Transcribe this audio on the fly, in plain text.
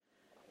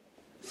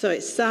So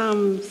it's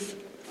Psalms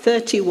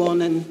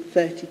 31 and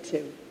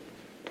 32.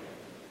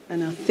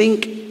 And I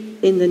think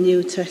in the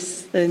New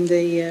Testament,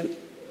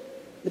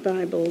 the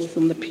Bibles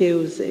on the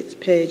pews, it's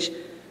page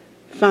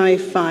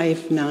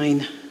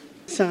 559,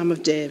 Psalm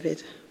of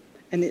David.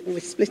 And we're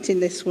splitting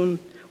this one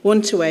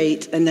 1 to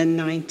 8 and then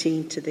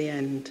 19 to the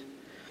end.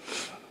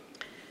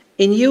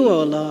 In you,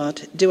 O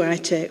Lord, do I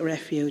take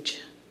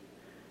refuge.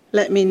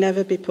 Let me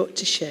never be put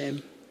to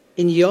shame.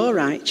 In your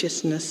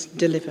righteousness,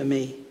 deliver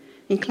me.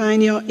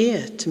 Incline your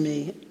ear to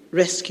me.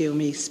 Rescue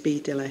me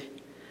speedily.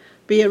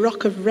 Be a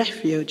rock of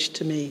refuge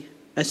to me,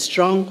 a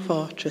strong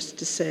fortress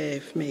to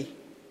save me.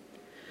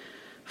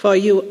 For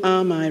you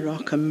are my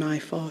rock and my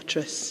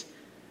fortress,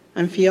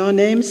 and for your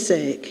name's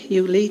sake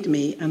you lead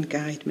me and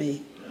guide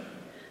me,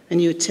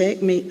 and you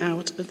take me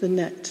out of the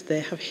net they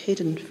have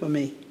hidden for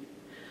me,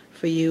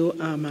 for you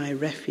are my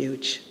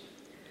refuge.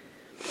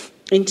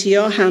 Into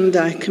your hand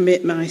I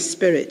commit my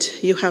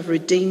spirit. You have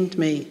redeemed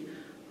me,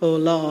 O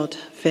Lord,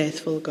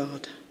 faithful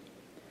God.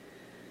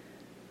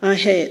 I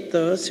hate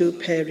those who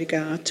pay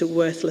regard to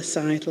worthless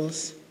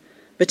idols,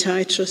 but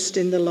I trust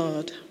in the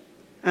Lord.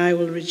 I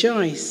will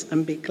rejoice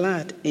and be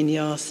glad in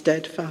your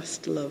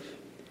steadfast love,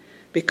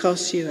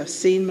 because you have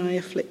seen my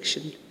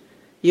affliction.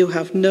 You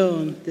have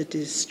known the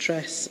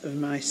distress of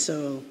my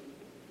soul,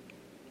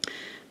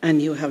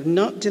 and you have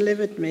not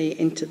delivered me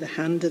into the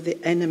hand of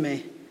the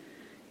enemy.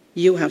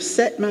 You have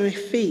set my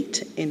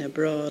feet in a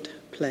broad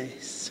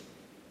place.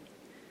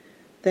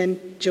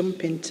 Then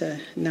jump into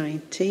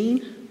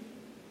 19.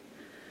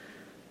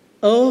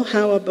 Oh,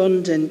 how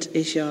abundant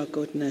is your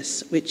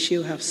goodness, which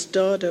you have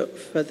stored up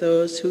for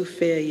those who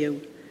fear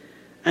you,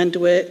 and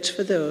worked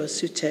for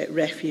those who take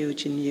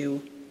refuge in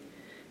you,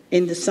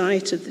 in the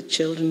sight of the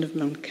children of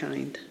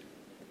mankind.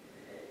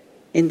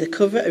 In the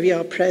cover of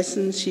your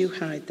presence you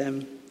hide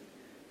them.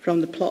 From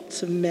the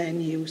plots of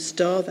men you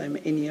store them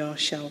in your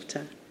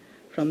shelter,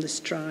 from the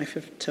strife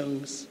of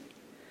tongues.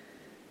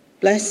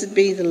 Blessed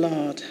be the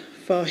Lord,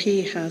 for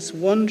he has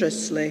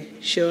wondrously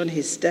shown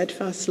his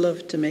steadfast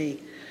love to me.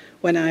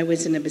 When I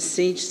was in a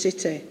besieged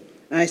city,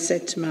 I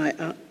said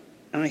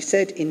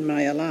in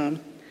my alarm,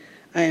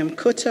 I am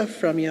cut off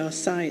from your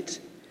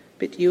sight.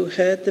 But you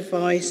heard the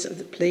voice of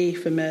the plea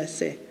for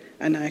mercy,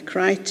 and I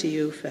cried to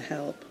you for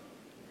help.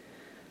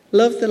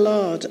 Love the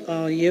Lord,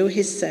 all you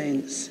his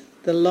saints.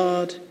 The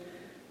Lord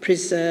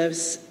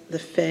preserves the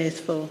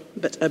faithful,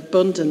 but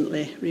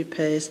abundantly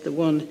repays the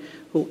one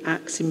who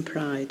acts in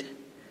pride.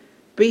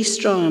 Be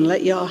strong,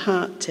 let your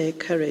heart take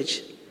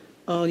courage,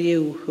 all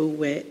you who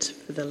wait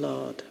for the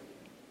Lord.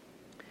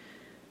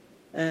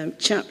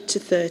 Chapter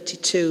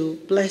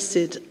 32,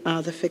 Blessed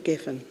are the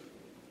forgiven.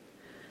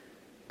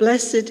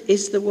 Blessed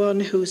is the one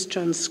whose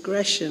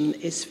transgression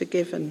is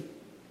forgiven,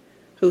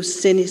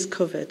 whose sin is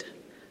covered.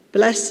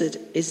 Blessed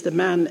is the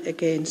man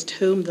against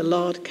whom the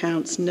Lord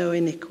counts no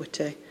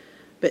iniquity,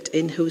 but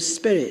in whose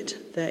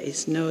spirit there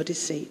is no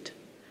deceit.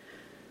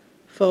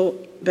 For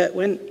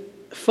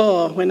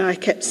when I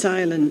kept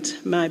silent,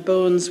 my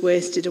bones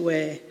wasted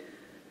away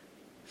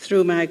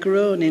through my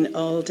groaning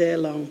all day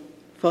long.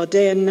 For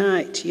day and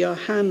night your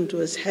hand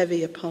was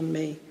heavy upon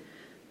me.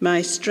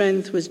 My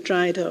strength was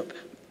dried up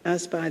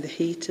as by the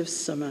heat of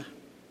summer.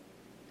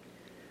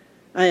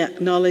 I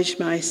acknowledged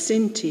my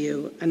sin to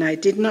you, and I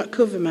did not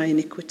cover my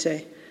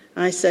iniquity.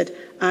 I said,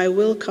 I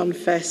will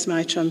confess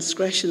my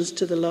transgressions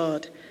to the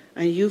Lord,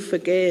 and you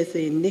forgave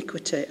the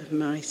iniquity of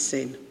my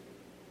sin.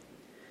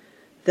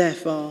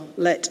 Therefore,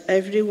 let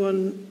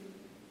everyone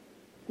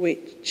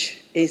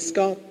which is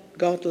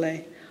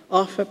godly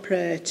offer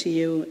prayer to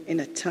you in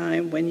a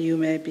time when you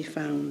may be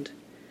found.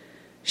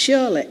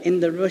 Surely in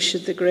the rush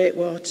of the great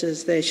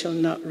waters they shall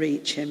not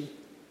reach him.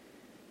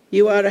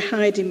 You are a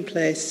hiding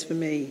place for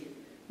me.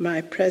 My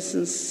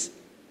presence,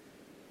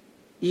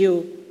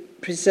 you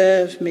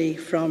preserve me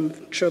from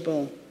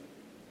trouble.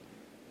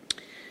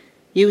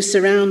 You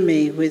surround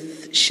me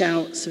with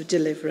shouts of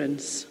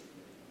deliverance.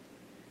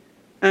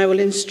 I will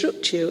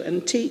instruct you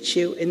and teach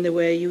you in the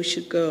way you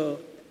should go.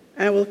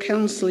 I will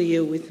counsel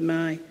you with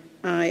my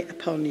eye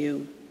upon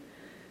you.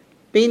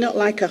 Be not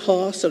like a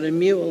horse or a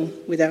mule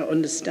without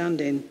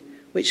understanding,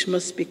 which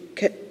must be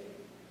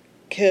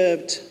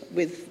curbed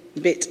with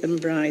bit and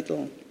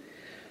bridle,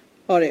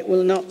 or it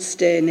will not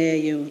stay near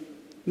you.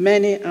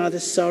 Many are the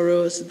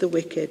sorrows of the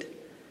wicked,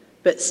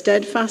 but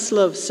steadfast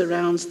love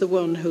surrounds the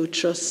one who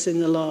trusts in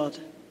the Lord.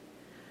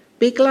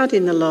 Be glad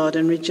in the Lord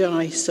and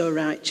rejoice, O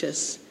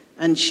righteous,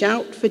 and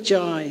shout for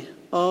joy,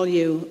 all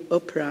you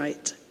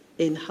upright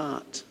in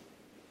heart.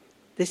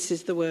 This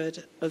is the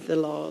word of the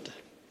Lord.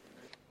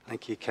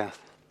 Thank you, Kath.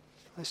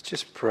 Let's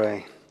just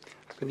pray.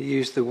 I'm going to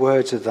use the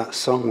words of that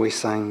song we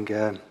sang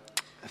a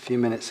few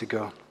minutes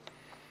ago.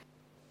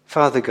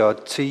 Father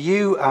God, to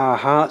you our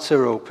hearts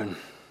are open.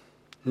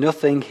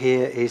 Nothing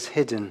here is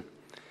hidden.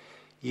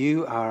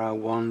 You are our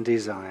one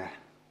desire.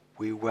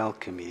 We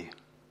welcome you.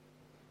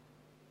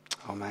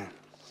 Amen.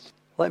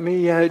 Let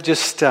me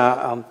just start.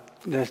 I'm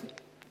going to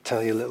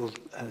tell you a little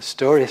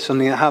story of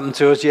something that happened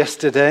to us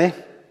yesterday.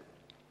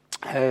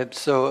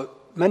 So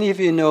many of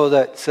you know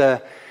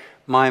that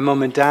My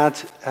mum and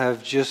dad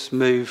have just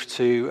moved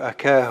to a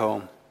care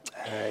home.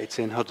 It's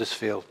in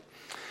Huddersfield.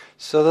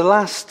 So the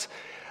last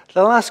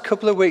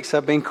couple of weeks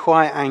I've been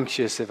quite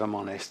anxious, if I'm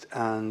honest,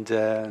 and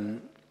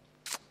kind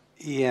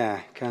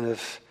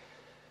of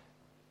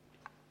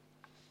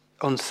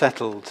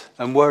unsettled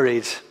and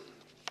worried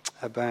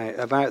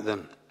about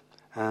them.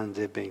 And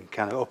they've been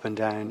kind of up and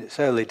down.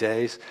 It's early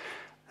days.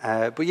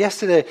 But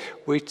yesterday,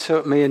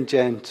 me and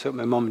Jen took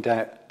my mum and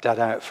dad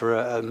out for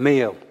a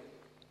meal.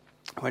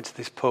 I went to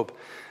this pub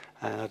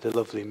and had a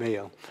lovely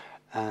meal.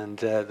 And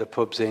the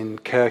pub's in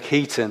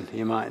Kirkheaton,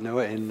 you might know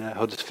it, in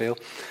Huddersfield.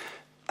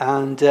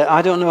 And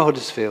I don't know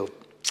Huddersfield.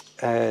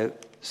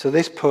 So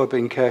this pub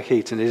in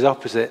Kirkheaton is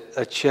opposite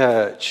a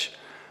church.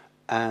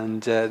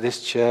 And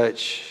this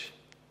church,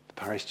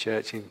 parish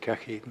church in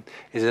Kirkheaton,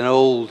 is an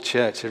old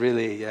church, a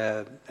really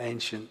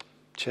ancient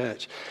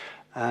church.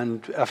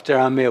 And after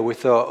our meal, we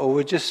thought,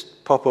 we'll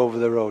just pop over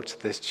the road to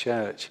this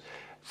church,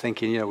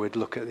 thinking, we'd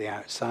look at the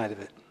outside of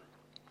it.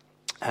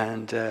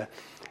 And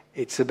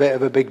it's a bit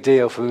of a big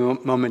deal for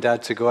mum and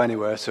dad to go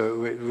anywhere, so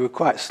we were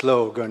quite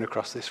slow going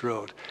across this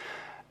road.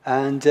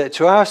 And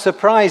to our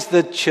surprise,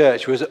 the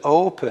church was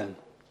open.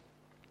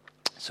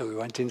 So we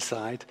went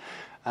inside.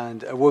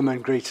 And a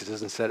woman greeted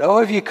us and said,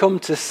 have you come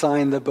to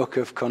sign the book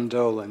of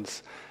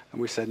condolence? And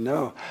we said,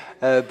 no.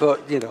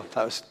 But, that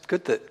was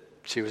good that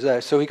she was there.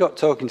 So we got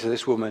talking to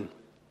this woman.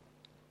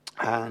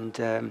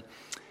 And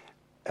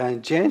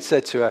Jane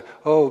said to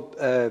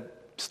her,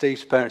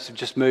 Steve's parents have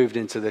just moved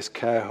into this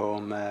care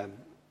home.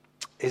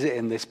 Is it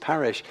in this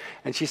parish?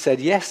 And she said,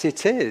 yes,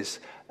 it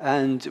is.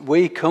 And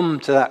we come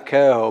to that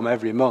care home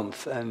every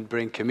month and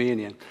bring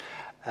communion.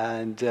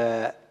 And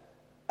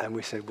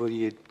we said, will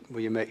you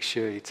make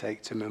sure you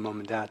take to my mum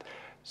and dad?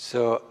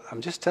 So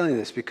I'm just telling you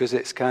this because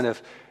it's kind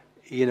of,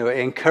 it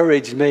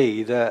encouraged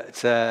me that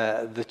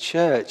the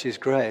church is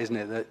great, isn't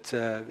it?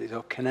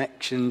 That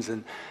connections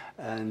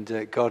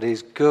and God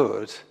is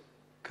good.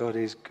 God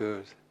is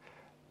good.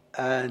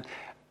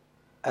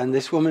 And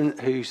this woman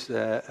who's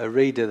a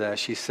reader there,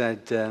 she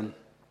said, I'll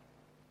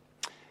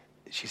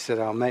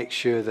make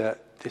sure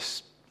that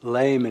this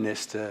lay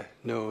minister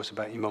knows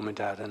about your mum and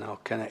dad, and I'll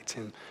connect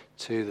him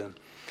to them.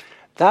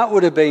 That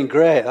would have been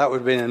great. That would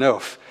have been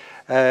enough.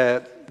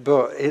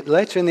 But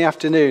later in the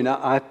afternoon,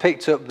 I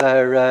picked up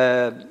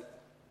their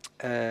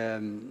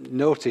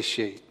notice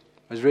sheet.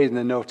 I was reading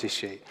the notice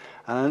sheet.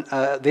 And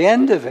at the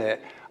end of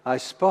it, I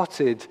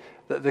spotted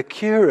that the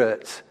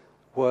curate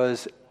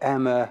was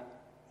Emma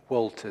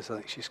Walters, I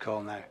think she's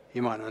called now.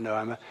 You might not know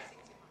Emma.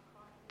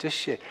 Does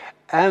she?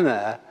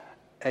 Emma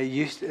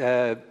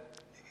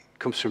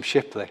comes from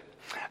Shipley.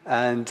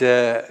 And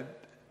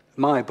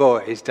my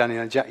boys,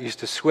 Daniel and Jack, used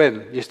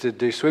to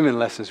do swimming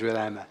lessons with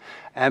Emma.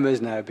 Emma's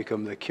now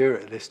become the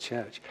curate of this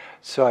church.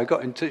 So I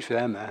got in touch with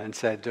Emma and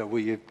said, will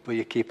you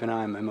keep an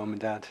eye on my mum and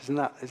dad? Isn't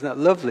that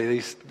lovely,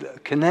 these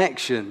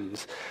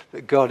connections,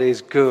 that God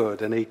is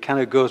good and he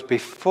kind of goes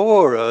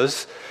before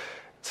us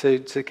to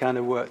kind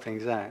of work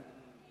things out.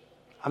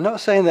 I'm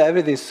not saying that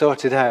everything's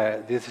sorted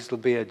out. This will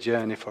be a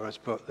journey for us,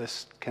 but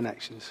there's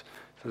connections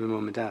for my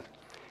mum and dad.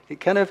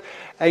 It kind of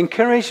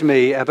encouraged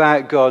me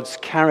about God's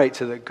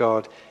character, that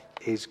God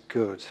is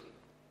good.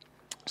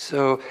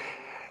 So,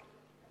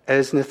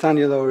 as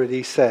Nathaniel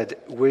already said,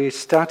 we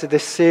started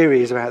this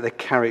series about the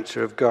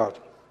character of God.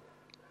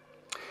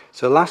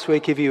 So last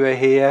week, if you were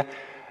here,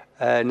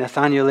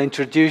 Nathaniel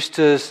introduced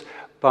us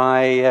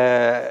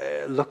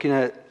by looking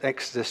at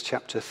Exodus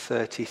chapter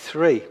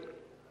 33.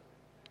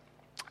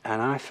 And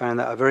I found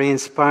that a very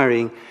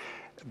inspiring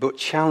but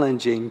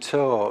challenging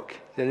talk.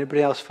 Did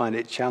anybody else find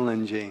it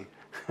challenging?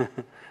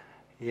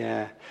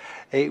 Yeah,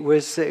 it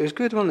was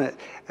good, wasn't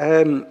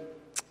it?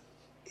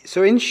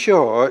 So in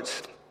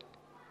short,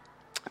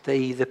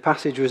 the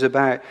passage was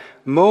about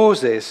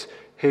Moses,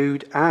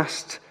 who'd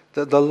asked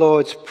that the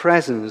Lord's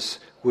presence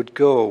would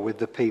go with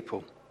the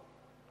people.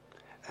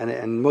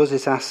 And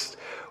Moses asked,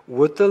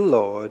 would the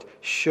Lord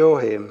show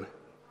him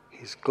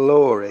his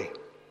glory?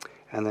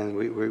 And then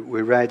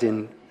we read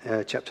in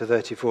chapter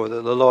 34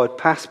 that the Lord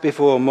passed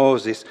before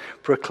Moses,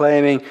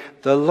 proclaiming,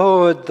 the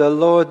Lord,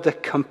 the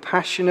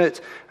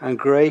compassionate and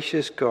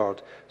gracious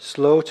God,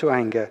 slow to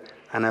anger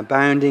and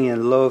abounding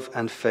in love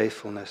and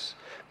faithfulness,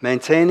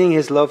 maintaining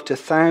his love to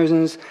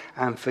thousands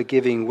and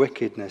forgiving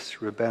wickedness,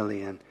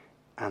 rebellion,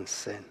 and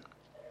sin.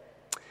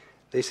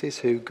 This is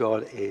who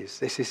God is.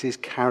 This is his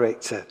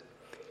character.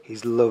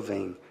 He's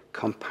loving,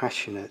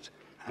 compassionate,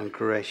 and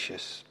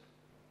gracious.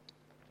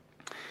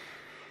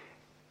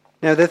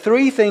 Now, the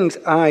three things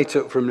I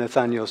took from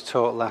Nathaniel's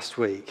talk last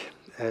week,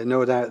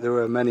 no doubt there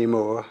were many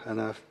more,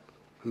 and I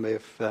may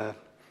have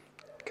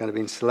kind of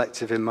been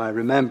selective in my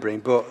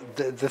remembering, but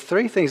the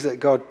three things that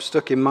God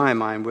stuck in my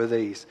mind were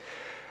these.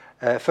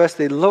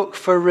 Firstly, look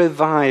for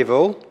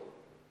revival.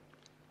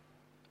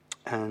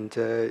 And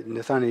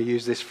Nathaniel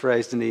used this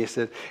phrase, didn't he? He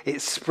said,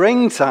 it's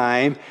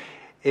springtime.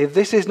 If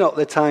this is not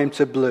the time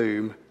to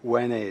bloom,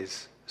 when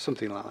is?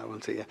 Something like that,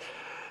 wasn't it? Yeah.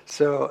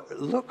 So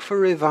look for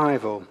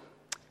revival.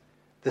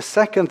 The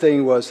second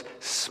thing was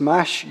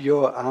smash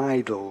your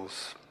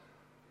idols.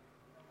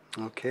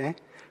 Okay?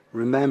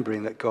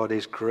 remembering that God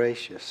is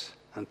gracious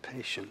and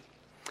patient.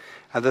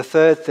 And the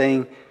third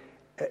thing,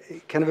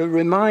 kind of a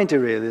reminder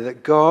really,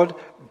 that God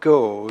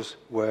goes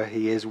where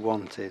he is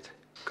wanted.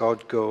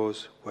 God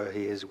goes where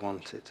he is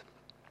wanted.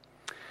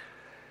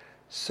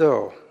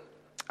 So,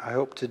 I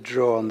hope to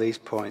draw on these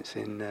points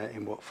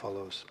in what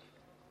follows.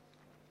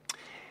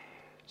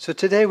 So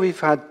today we've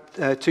had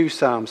two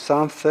Psalms,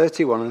 Psalm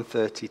 31 and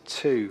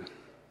 32.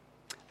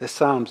 The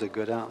Psalms are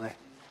good, aren't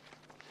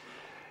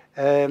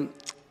they?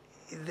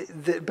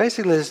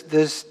 Basically,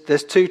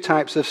 there's two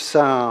types of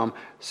psalm.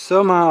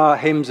 Some are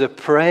hymns of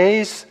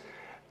praise,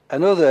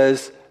 and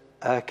others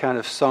are kind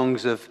of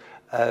songs of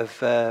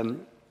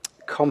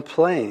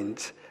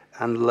complaint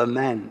and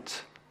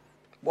lament.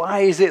 Why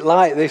is it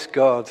like this,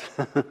 God?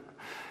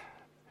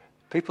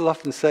 People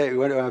often say,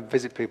 when I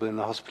visit people in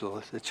the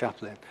hospital, the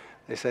chaplain,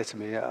 they say to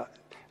me,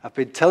 I've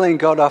been telling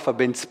God off, I've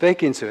been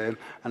speaking to him,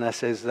 and I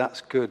says,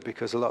 that's good,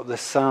 because a lot of the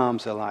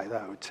Psalms are like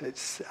that.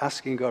 It's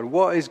asking God,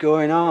 what is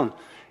going on?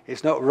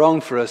 It's not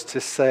wrong for us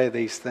to say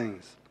these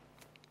things.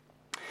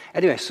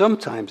 Anyway,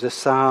 sometimes a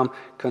psalm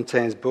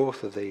contains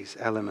both of these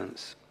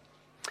elements.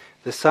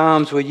 The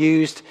Psalms were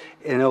used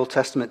in Old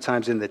Testament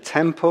times in the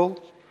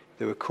temple.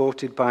 They were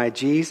quoted by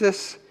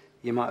Jesus.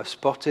 You might have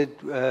spotted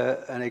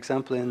an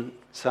example in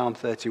Psalm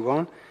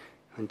 31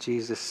 when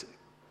Jesus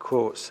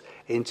quotes,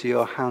 "Into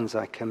your hands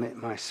I commit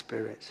my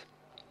spirit."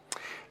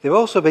 They've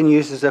also been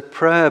used as a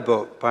prayer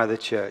book by the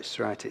church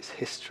throughout its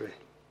history.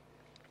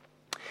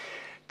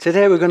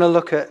 Today we're going to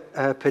look at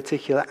a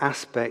particular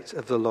aspect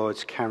of the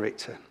Lord's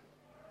character.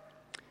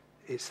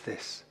 It's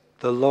this: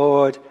 the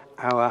Lord,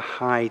 our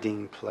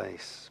hiding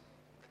place.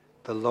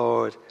 The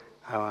Lord,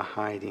 our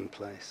hiding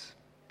place.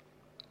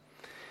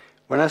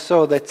 When I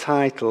saw the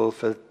title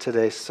for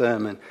today's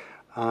sermon,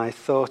 I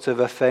thought of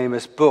a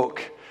famous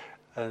book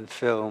and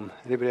film.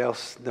 Anybody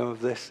else know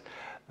of this?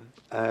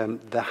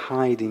 The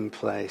Hiding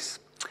Place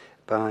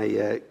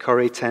by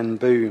Corrie ten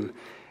Boom.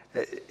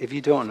 If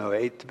you don't know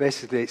it,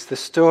 basically it's the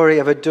story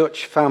of a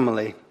Dutch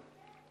family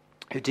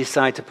who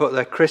decide to put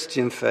their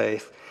Christian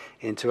faith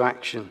into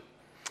action.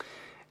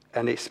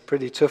 And it's a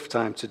pretty tough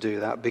time to do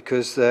that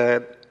because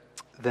the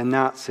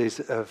Nazis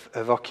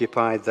have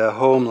occupied their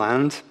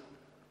homeland,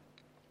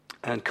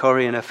 and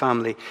Corrie and her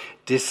family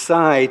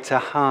decide to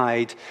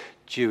hide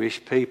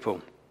Jewish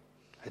people.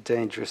 A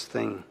dangerous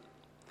thing.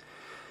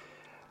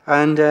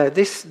 And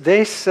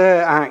this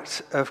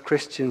act of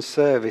Christian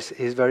service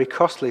is very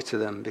costly to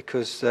them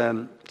because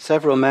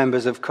several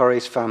members of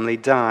Corrie's family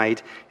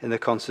died in the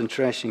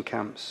concentration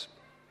camps.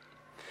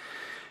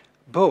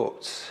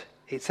 But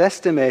it's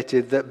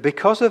estimated that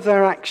because of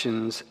their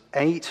actions,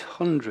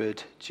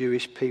 800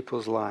 Jewish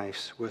people's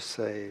lives were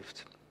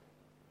saved.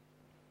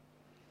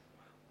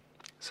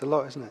 It's a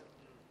lot, isn't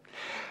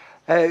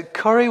it?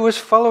 Corrie was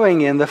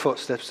following in the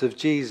footsteps of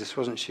Jesus,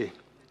 wasn't she?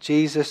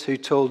 Jesus, who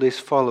told his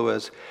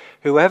followers,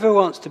 "Whoever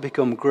wants to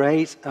become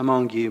great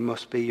among you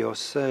must be your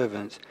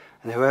servant,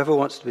 and whoever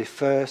wants to be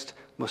first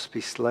must be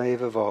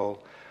slave of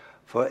all.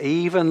 For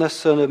even the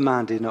Son of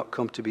Man did not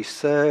come to be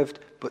served,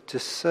 but to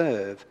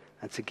serve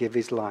and to give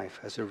his life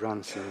as a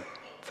ransom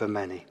for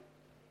many."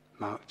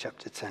 Mark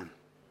chapter 10.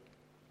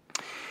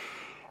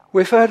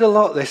 We've heard a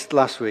lot this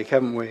last week,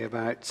 haven't we,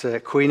 about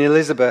Queen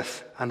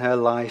Elizabeth and her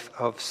life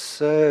of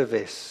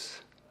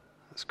service.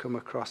 That's come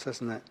across,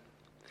 hasn't it?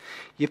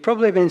 You've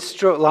probably been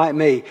struck, like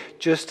me,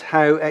 just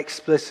how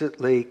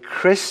explicitly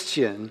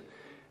Christian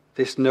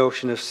this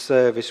notion of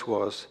service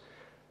was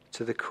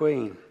to the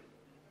Queen.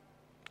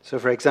 So,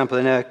 for example,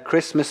 in her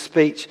Christmas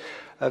speech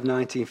of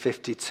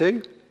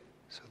 1952,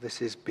 so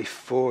this is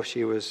before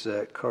she was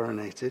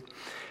coronated,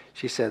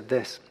 she said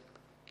this: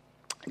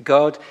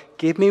 "God,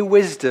 give me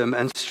wisdom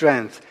and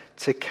strength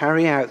to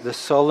carry out the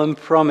solemn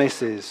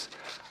promises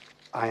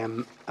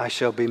I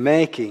shall be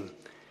making,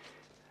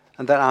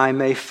 and that I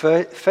may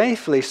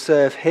faithfully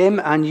serve him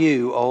and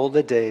you all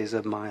the days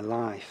of my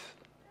life."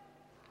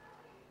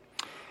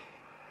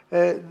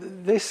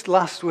 This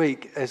last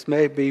week has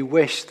made me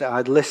wish that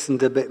I'd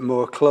listened a bit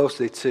more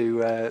closely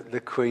to the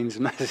Queen's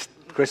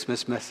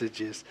Christmas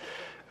messages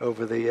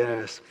over the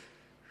years.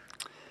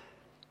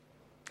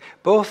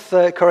 Both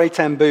Corrie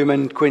ten Boom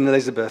and Queen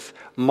Elizabeth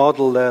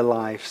model their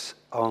lives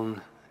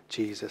on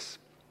Jesus,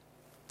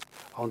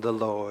 on the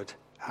Lord,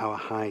 our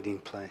hiding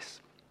place.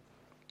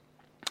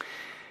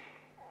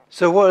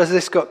 So what has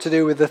this got to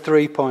do with the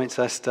 3 points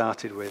I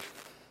started with?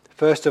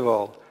 First of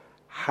all,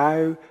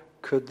 how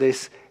could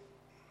this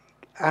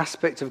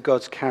aspect of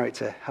God's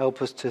character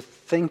help us to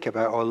think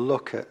about or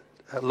look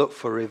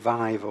for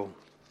revival?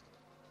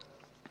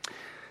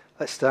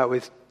 Let's start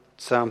with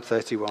Psalm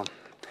 31.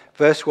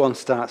 Verse 1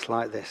 starts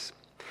like this: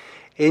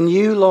 "In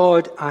you,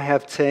 Lord, I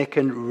have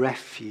taken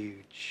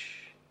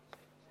refuge."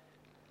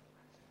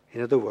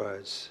 In other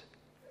words,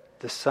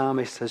 the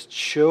psalmist has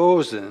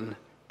chosen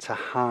to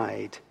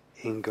hide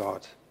in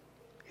God.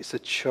 It's a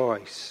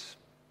choice.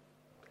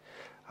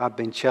 I've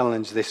been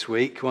challenged this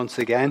week, once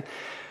again,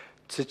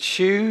 to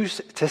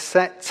choose to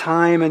set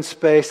time and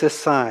space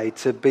aside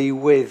to be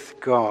with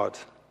God.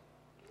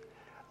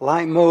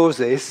 Like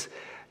Moses,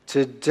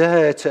 to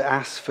dare to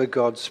ask for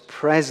God's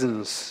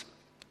presence.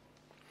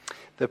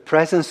 The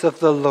presence of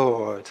the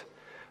Lord,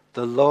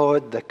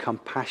 the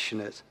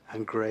compassionate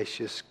and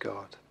gracious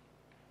God.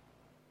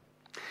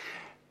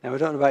 Now, I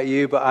don't know about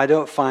you, but I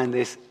don't find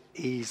this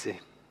easy.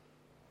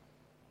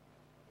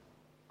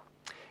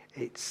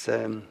 It's,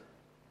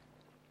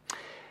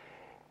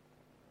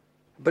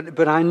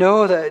 but I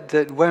know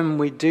that when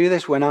we do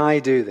this, when I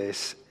do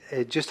this,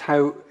 just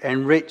how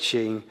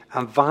enriching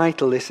and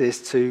vital this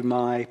is to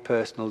my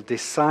personal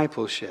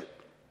discipleship.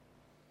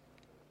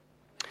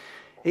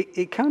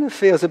 It kind of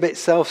feels a bit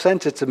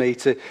self-centered to me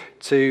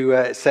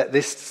to set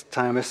this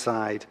time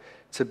aside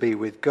to be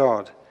with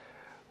God.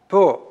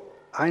 But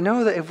I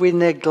know that if we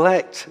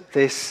neglect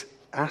this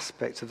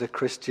aspect of the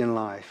Christian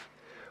life,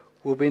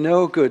 we'll be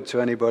no good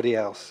to anybody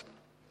else.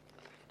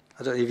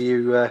 I don't know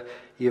if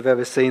you've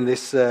ever seen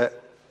this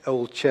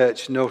old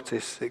church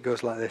notice. It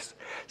goes like this: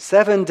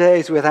 7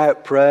 days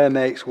without prayer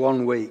makes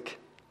 1 week.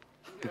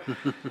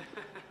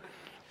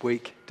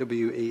 Week,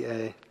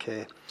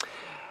 W-E-A-K.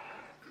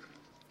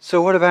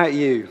 So what about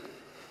you?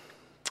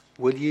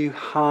 Will you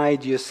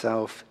hide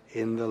yourself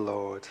in the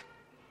Lord?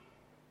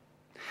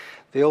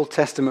 The Old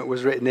Testament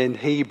was written in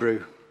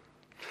Hebrew,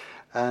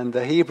 and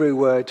the Hebrew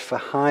word for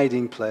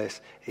hiding place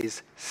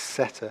is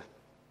seter.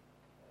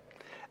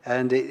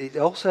 And it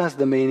also has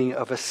the meaning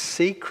of a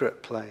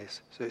secret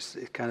place. So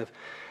it kind of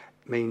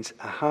means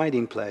a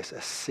hiding place,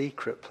 a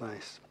secret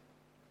place.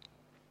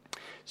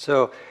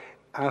 So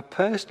our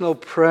personal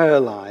prayer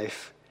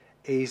life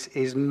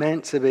is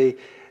meant to be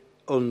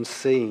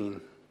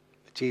unseen.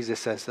 Jesus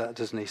says that,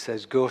 doesn't he? He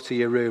says, go to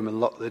your room and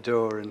lock the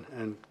door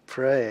and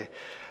pray.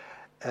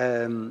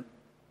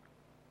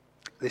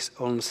 This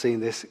unseen,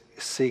 this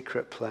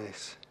secret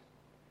place.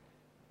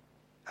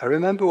 I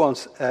remember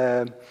once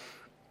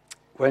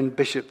when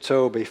Bishop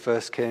Toby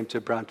first came to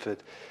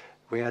Bradford,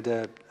 we had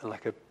a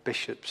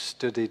bishop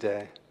study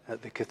day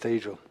at the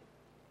cathedral.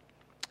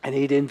 And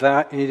he'd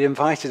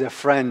invited a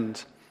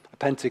friend, a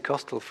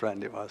Pentecostal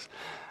friend it was.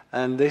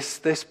 And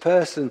this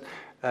person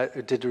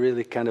did a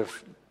really kind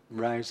of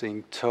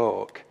rousing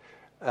talk.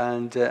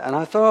 And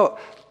I thought,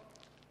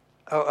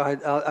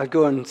 I'd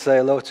go and say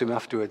hello to him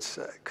afterwards.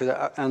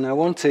 I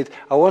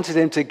wanted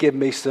him to give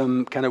me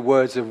some kind of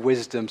words of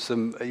wisdom,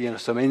 some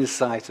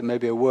insight, and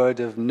maybe a word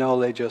of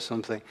knowledge or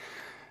something.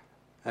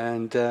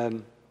 And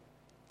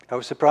I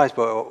was surprised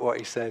by what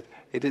he said.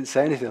 He didn't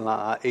say anything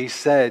like that. He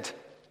said,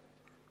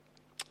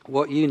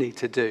 what you need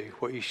to do,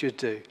 what you should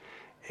do,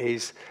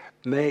 is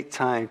make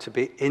time to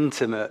be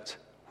intimate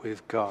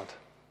with God.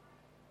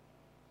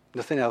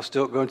 Nothing else.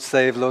 Don't go and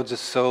save loads of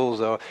souls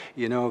or,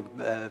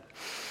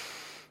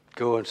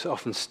 go and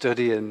often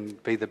study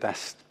and be the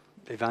best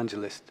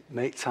evangelist.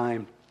 Make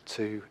time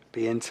to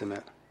be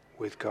intimate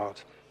with God.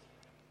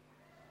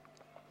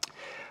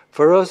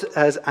 For us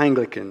as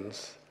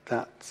Anglicans,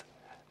 that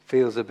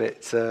feels a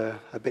bit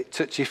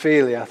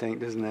touchy-feely, I think,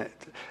 doesn't it?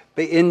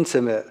 Be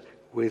intimate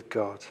with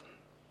God.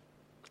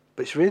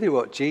 But it's really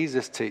what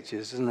Jesus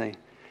teaches, isn't he?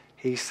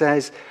 He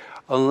says,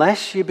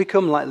 unless you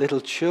become like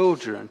little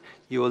children,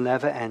 you will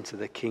never enter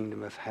the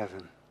kingdom of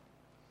heaven.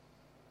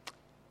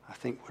 I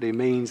think what he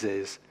means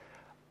is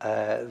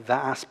that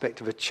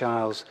aspect of a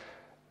child's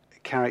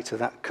character,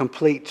 that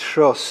complete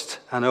trust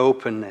and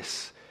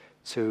openness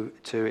to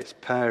its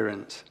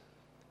parent.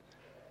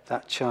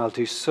 That child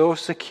who's so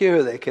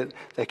secure they can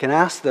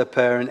ask their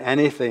parent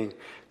anything.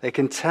 They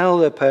can tell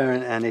their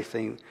parent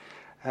anything.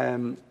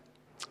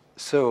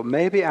 So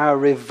maybe our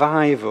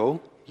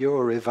revival,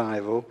 your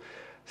revival,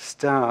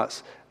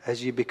 starts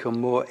as you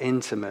become more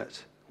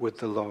intimate with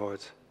the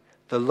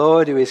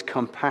Lord who is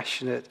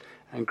compassionate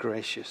and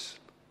gracious.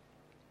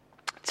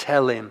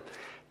 Tell him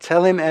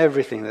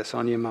everything that's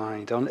on your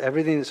mind, on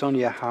everything that's on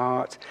your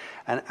heart,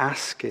 and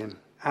ask him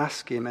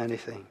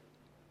anything.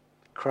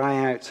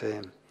 Cry out to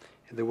him.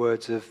 In the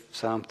words of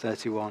Psalm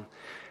 31,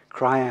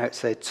 cry out,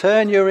 say,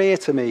 turn your ear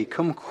to me,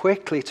 come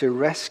quickly to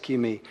rescue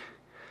me,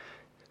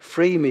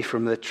 free me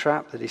from the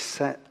trap that is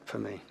set for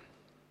me.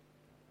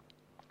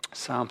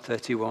 Psalm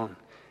 31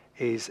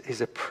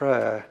 is a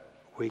prayer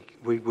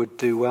we would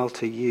do well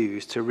to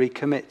use, to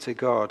recommit to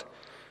God.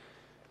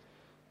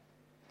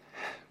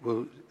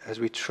 As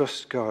we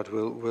trust God,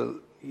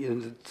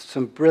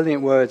 some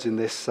brilliant words in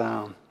this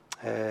psalm.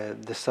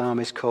 The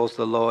psalmist calls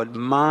the Lord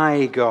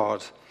my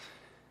God.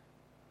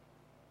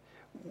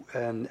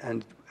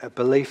 And a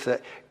belief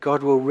that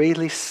God will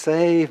really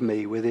save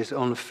me with his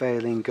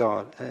unfailing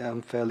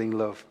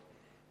love.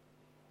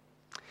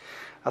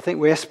 I think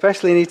we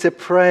especially need to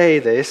pray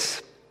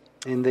this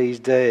in these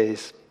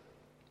days.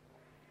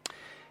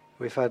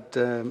 We've had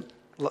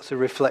lots of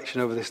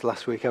reflection over this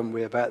last week, haven't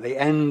we, about the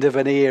end of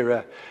an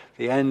era,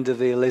 the end of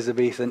the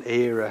Elizabethan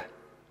era.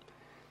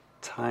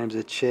 Times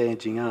are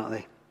changing, aren't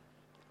they?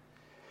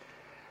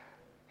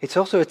 It's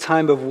also a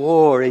time of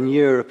war in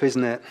Europe,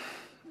 isn't it?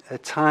 A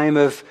time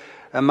of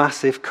a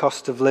massive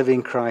cost of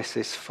living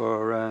crisis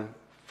for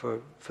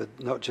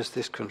not just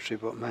this country,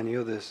 but many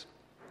others.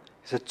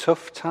 It's a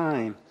tough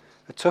time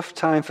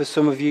for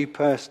some of you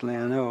personally,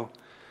 I know.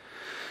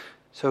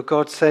 So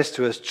God says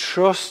to us,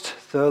 trust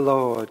the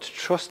Lord.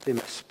 Trust him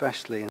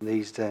especially in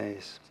these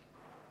days.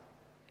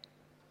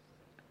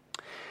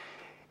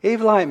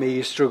 If, like me,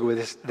 you struggle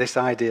with this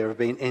idea of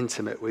being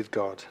intimate with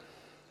God,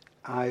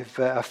 I've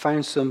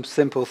found some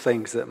simple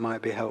things that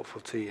might be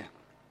helpful to you.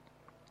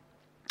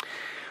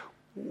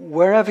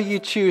 Wherever you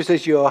choose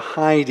as your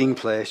hiding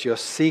place, your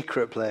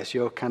secret place,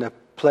 your kind of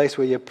place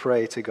where you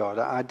pray to God,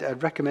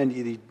 I'd recommend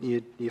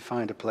you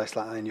find a place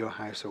like that in your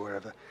house or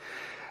wherever.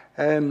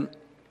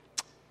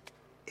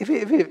 If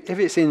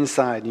it's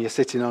inside and you're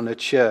sitting on a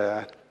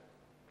chair,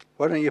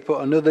 why don't you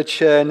put another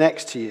chair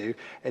next to you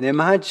and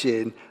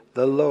imagine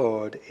the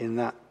Lord in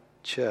that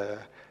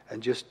chair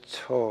and just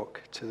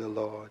talk to the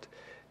Lord.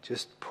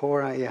 Just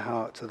pour out your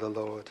heart to the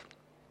Lord.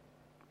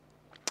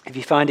 If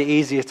you find it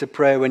easier to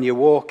pray when you're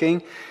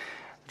walking,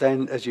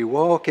 then as you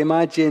walk,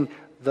 imagine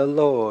the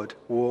Lord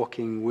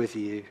walking with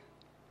you.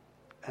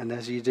 And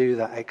as you do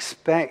that,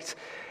 expect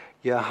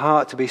your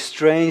heart to be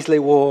strangely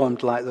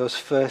warmed like those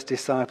first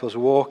disciples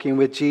walking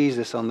with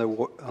Jesus on the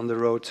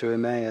road to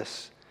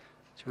Emmaus.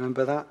 Do you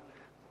remember that?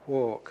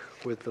 Walk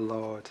with the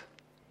Lord.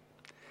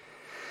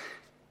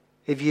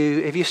 If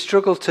you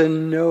struggle to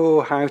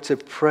know how to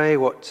pray,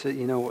 what to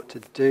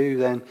do,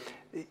 then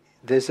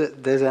there's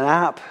an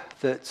app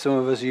that some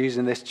of us use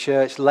in this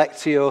church,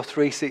 Lectio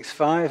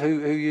 365.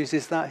 Who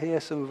uses that here?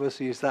 Some of us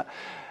use that.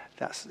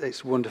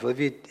 It's wonderful.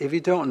 If you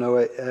don't know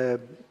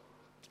it,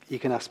 you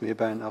can ask me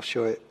about it and I'll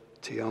show it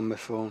to you on my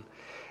phone.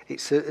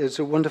 It's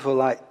a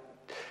wonderful,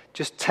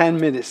 just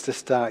 10 minutes to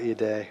start your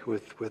day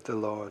with the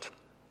Lord.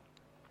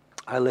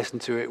 I listen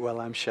to it while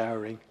I'm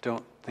showering.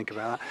 Don't think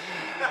about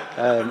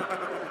that.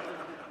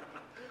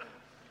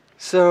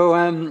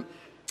 So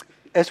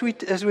as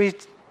we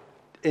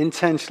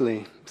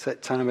intentionally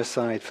set time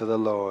aside for the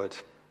Lord,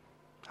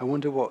 I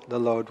wonder what the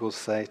Lord will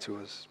say to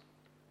us.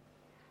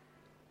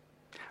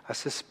 I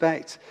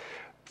suspect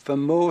for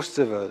most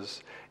of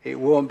us, it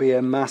won't be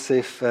a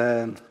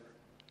massive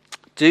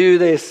do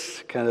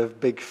this kind of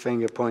big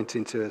finger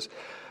pointing to us.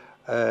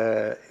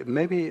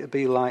 Maybe it'd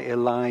be like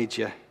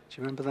Elijah. Do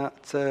you remember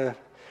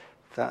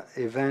that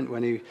event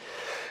when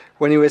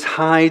he was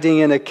hiding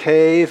in a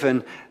cave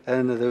and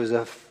there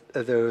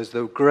was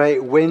the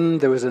great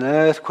wind, there was an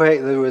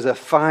earthquake, there was a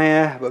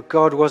fire, but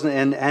God wasn't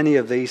in any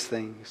of these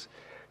things.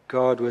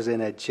 God was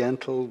in a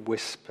gentle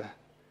whisper.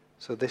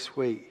 So this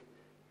week,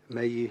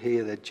 may you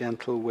hear the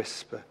gentle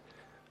whisper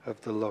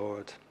of the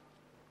Lord.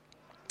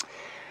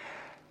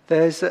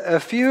 There's a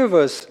few of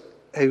us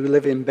who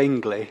live in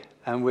Bingley,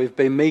 and we've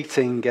been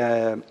meeting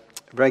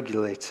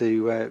regularly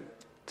to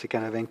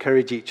kind of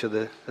encourage each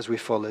other as we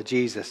follow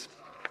Jesus.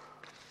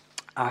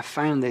 I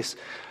found this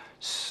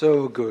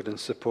so good and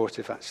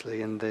supportive,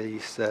 actually, in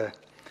these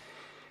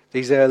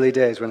early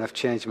days when I've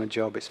changed my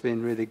job. It's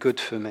been really good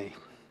for me.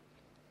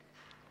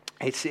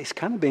 It's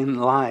kind of been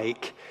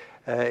like,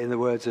 in the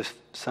words of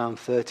Psalm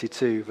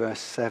 32, verse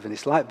 7,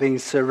 it's like being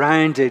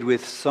surrounded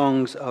with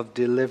songs of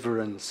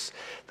deliverance.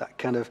 That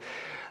kind of,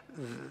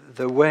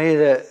 the way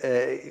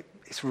that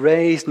it's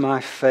raised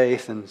my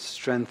faith and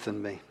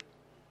strengthened me.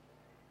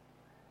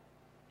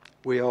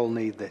 We all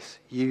need this.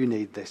 You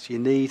need this. You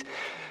need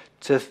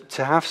to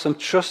have some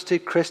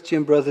trusted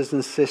Christian brothers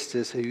and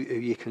sisters who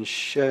you can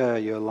share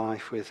your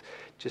life with.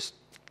 Just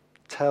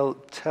tell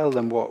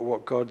them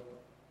what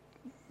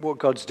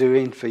God's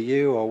doing for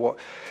you, or what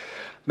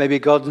maybe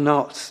God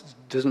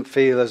doesn't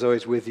feel as though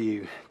he's with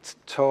you.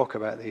 Talk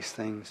about these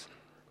things.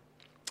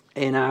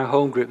 In our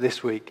home group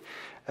this week,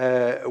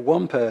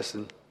 one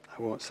person,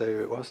 I won't say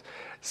who it was,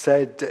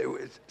 said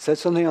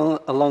something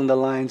along the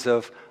lines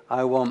of,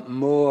 "I want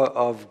more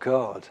of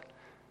God."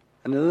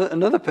 And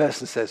another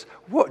person says,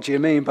 "What do you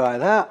mean by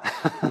that?"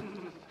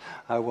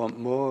 I want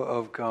more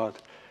of God.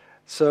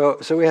 So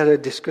we had a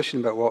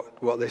discussion about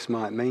what this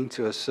might mean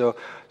to us. So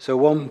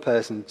one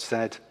person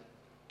said,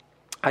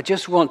 "I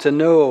just want to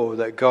know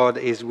that God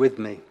is with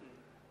me."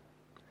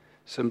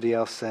 Somebody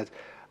else said,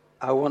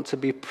 "I want to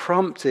be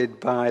prompted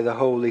by the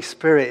Holy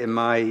Spirit in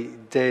my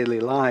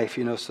daily life,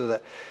 so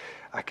that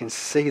I can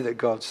see that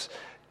God's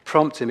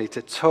prompting me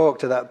to talk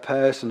to that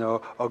person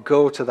or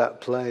go to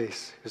that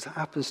place." Because that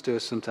happens to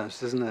us sometimes,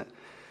 doesn't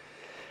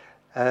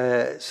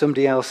it?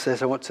 Somebody else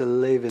says, "I want to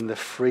live in the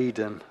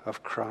freedom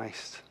of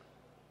Christ."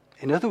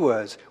 In other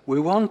words, we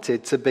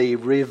wanted to be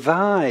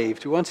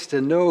revived. We wanted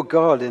to know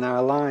God in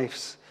our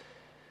lives.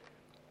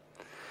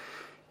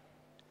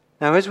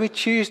 Now, as we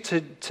choose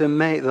to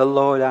make the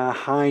Lord our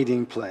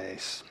hiding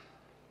place,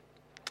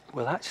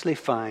 we'll actually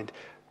find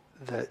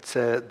that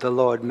the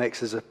Lord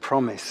makes us a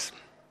promise.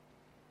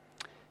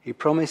 He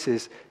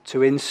promises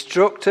to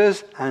instruct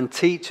us and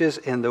teach us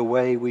in the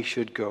way we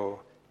should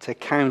go, to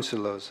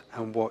counsel us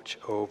and watch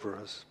over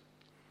us.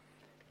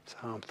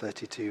 Psalm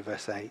 32,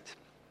 verse 8.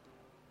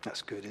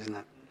 That's good, isn't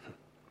it?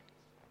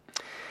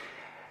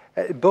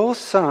 Both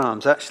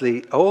Psalms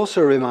actually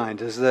also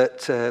remind us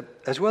that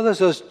as well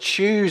as us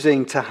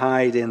choosing to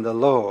hide in the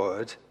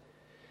Lord,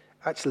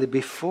 actually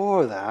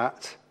before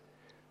that,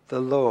 the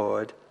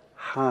Lord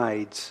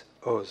hides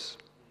us.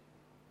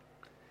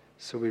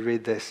 So we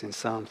read this in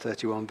Psalm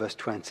 31, verse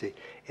 20.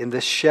 In the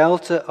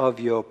shelter of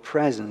your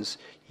presence,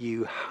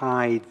 you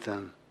hide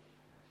them.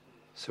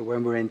 So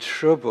when we're in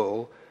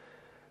trouble,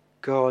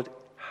 God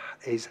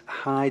is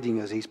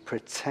hiding us. He's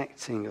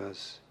protecting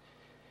us.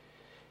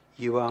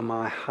 You are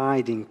my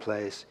hiding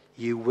place.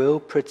 You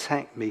will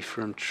protect me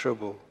from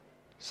trouble.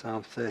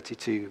 Psalm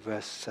 32,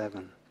 verse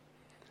 7.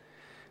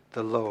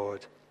 The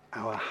Lord,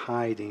 our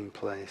hiding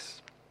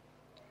place.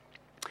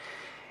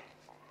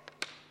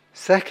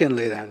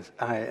 Secondly, then,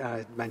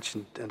 I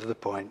mentioned another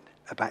point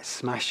about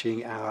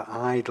smashing our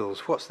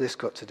idols. What's this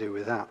got to do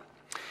with that?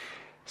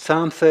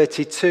 Psalm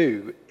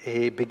 32,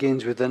 it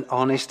begins with an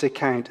honest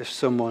account of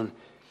someone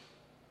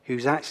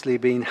who's actually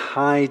been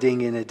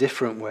hiding in a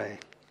different way.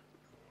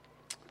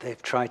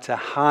 They've tried to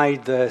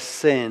hide their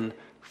sin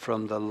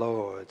from the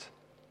Lord.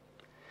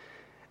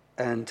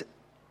 And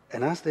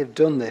as they've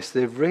done this,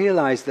 they've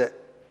realized that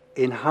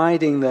in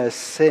hiding their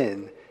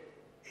sin,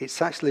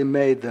 it's actually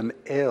made them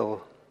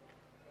ill.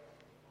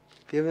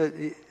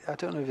 I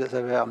don't know if that's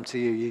ever happened to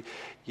you.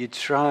 You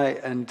try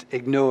and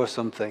ignore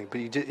something, but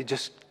it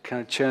just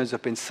kind of churns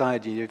up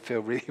inside you. You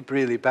feel really,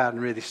 really bad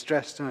and really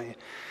stressed, don't you?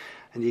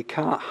 And you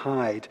can't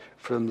hide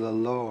from the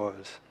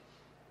Lord.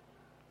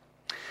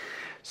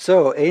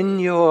 So in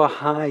your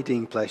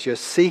hiding place, your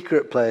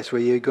secret place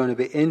where you're going to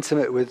be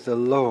intimate with the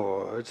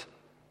Lord,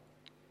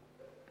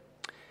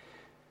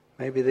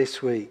 maybe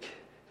this week,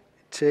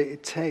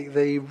 take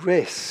the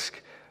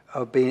risk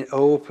of being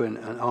open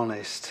and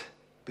honest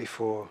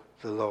before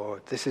the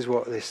Lord. This is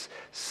what this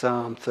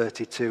Psalm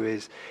 32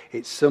 is.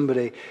 It's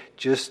somebody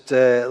just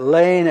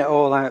laying it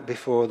all out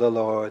before the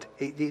Lord.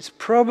 It's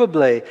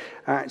probably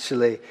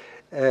actually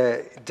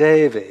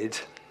David,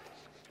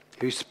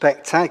 who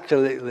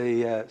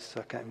spectacularly, I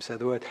can't even say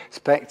the word,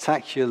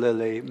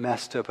 spectacularly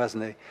messed up,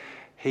 hasn't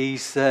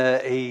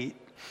he?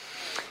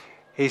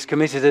 He's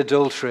committed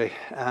adultery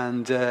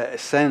and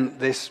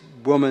sent this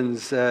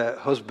woman's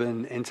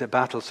husband into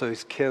battle, so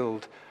he's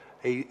killed.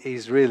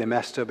 He's really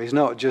messed up. He's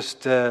not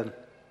just, had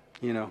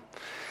an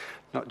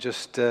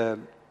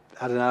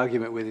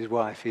argument with his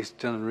wife. He's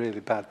done a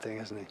really bad thing,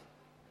 hasn't he?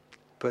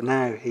 But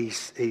now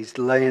he's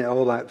laying it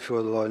all out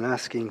before the Lord and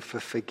asking for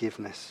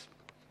forgiveness.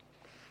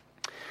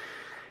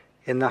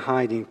 In the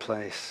hiding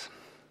place,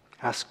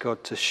 ask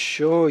God to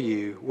show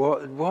you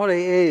what it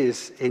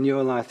is in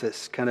your life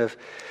that's kind of,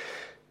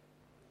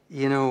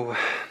 in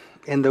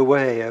the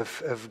way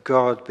of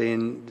God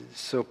being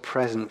so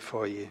present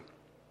for you.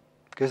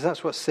 Because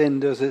that's what sin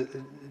does,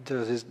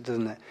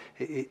 doesn't it?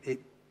 It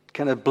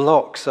kind of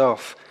blocks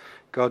off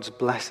God's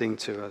blessing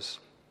to us.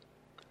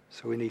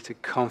 So we need to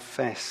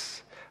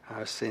confess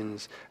our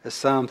sins. As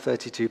Psalm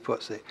 32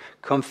 puts it,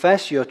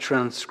 confess your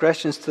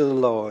transgressions to the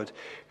Lord,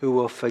 who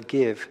will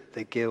forgive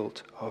the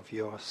guilt of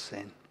your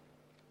sin.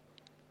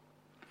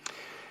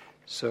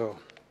 So,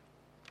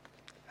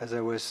 as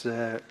I was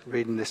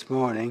reading this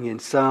morning, in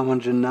Psalm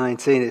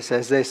 119 it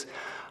says this,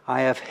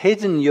 I have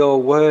hidden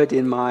your word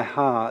in my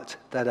heart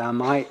that I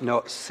might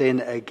not sin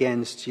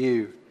against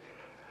you.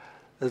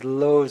 There's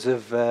loads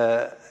of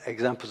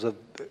examples of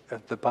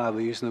the Bible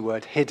using the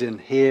word hidden.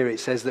 Here it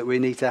says that we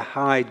need to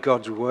hide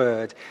God's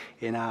word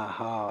in our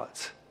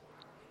heart.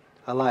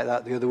 I like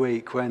that the other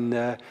week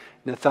when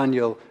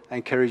Nathaniel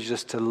encouraged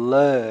us to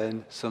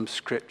learn some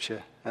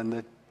scripture.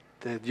 And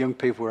the young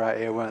people were out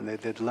here, weren't they?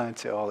 They'd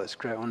learnt it all. It's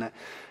great, wasn't it?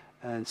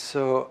 And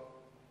so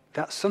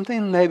that's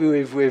something maybe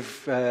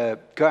we've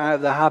got out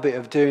of the habit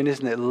of doing,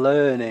 isn't it?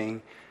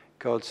 Learning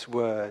God's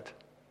word.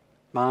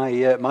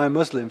 My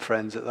Muslim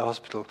friends at the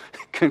hospital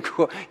can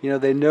quote,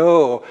 they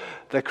know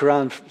the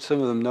Quran. Some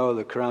of them know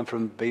the Quran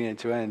from beginning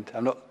to end.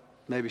 I'm not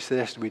maybe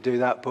suggesting we do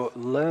that, but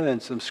learn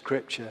some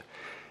scripture.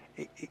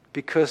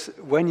 Because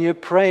when you're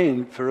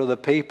praying for other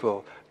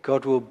people,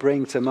 God will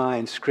bring to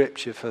mind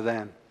scripture for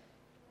them.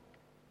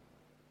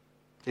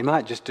 You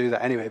might just do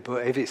that anyway,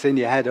 but if it's in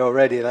your head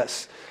already,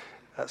 that's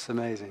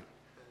amazing.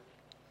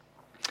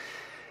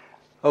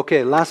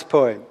 Okay, last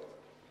point.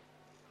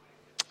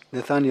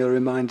 Nathaniel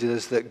reminded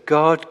us that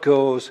God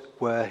goes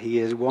where he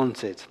is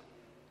wanted.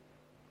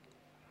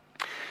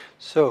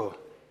 So,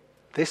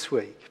 this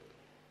week,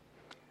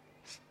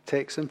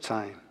 take some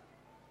time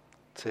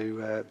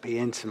to be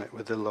intimate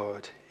with the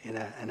Lord in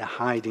a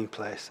hiding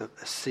place,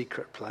 a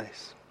secret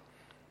place.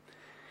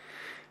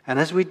 And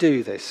as we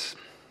do this,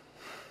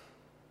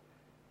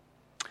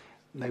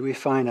 may we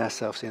find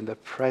ourselves in the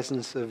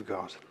presence of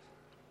God.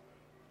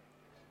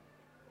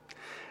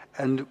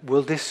 And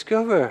we'll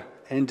discover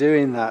in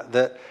doing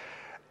that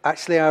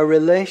actually our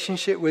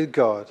relationship with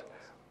God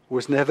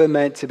was never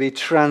meant to be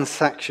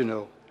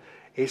transactional.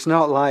 It's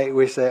not like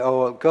we say,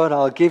 oh, God,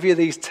 I'll give you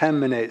these 10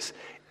 minutes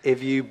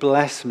if you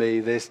bless me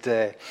this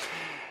day.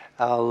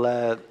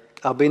 I'll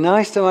be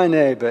nice to my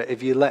neighbour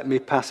if you let me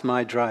pass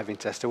my driving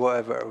test or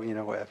whatever,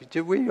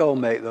 whatever. We all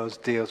make those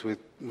deals with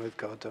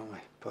God, don't we?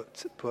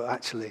 But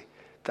actually,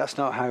 that's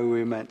not how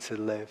we're meant to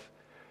live.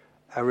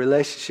 Our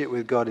relationship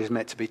with God is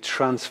meant to be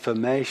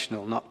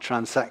transformational, not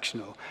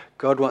transactional.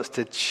 God wants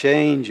to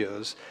change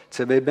us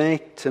to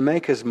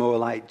make us more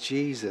like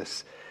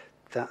Jesus.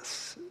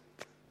 That's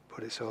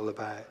what it's all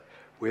about.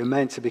 We're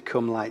meant to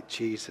become like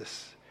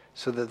Jesus,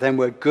 so that then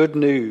we're good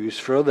news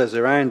for others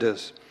around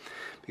us.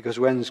 Because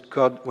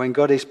when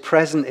God is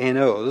present in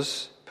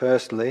us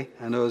personally,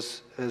 and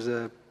us as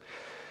a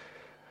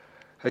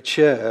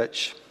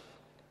church,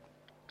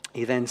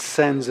 he then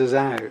sends us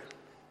out.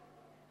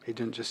 He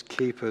doesn't just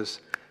keep us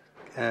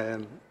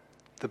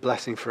the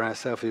blessing for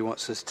ourselves. He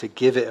wants us to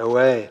give it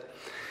away.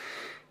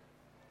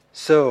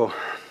 So,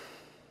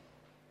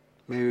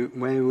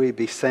 may we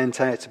be sent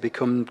out to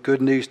become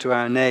good news to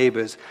our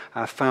neighbours,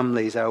 our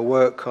families, our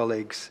work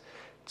colleagues,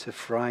 to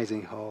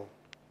Freising Hall.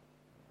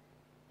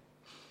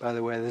 By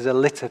the way, there's a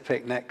litter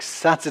pick next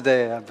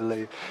Saturday, I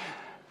believe.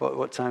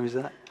 What time is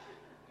that?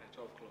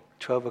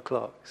 12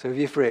 o'clock. So if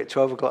you're free at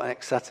 12 o'clock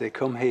next Saturday,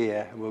 come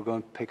here and we'll go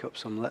and pick up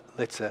some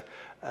litter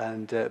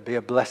and be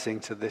a blessing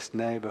to this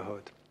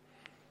neighbourhood.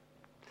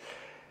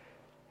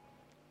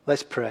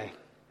 Let's pray.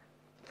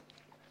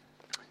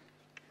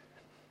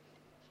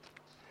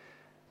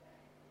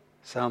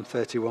 Psalm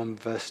 31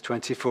 verse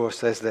 24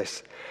 says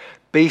this: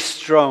 "Be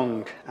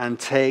strong and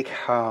take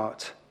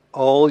heart,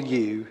 all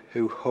you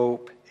who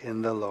hope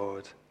in the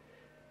Lord."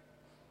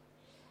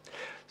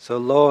 So,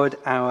 Lord,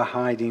 our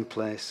hiding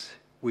place,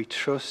 we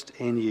trust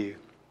in you.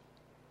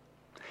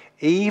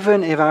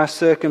 Even if our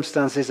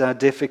circumstances are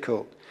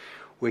difficult,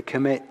 we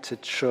commit to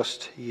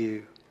trust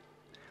you.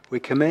 We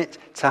commit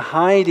to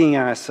hiding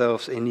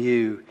ourselves in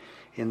you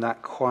in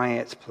that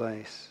quiet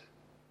place.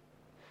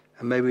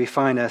 And may we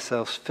find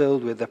ourselves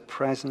filled with the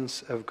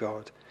presence of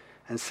God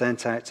and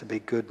sent out to be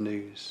good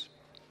news.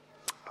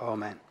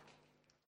 Amen.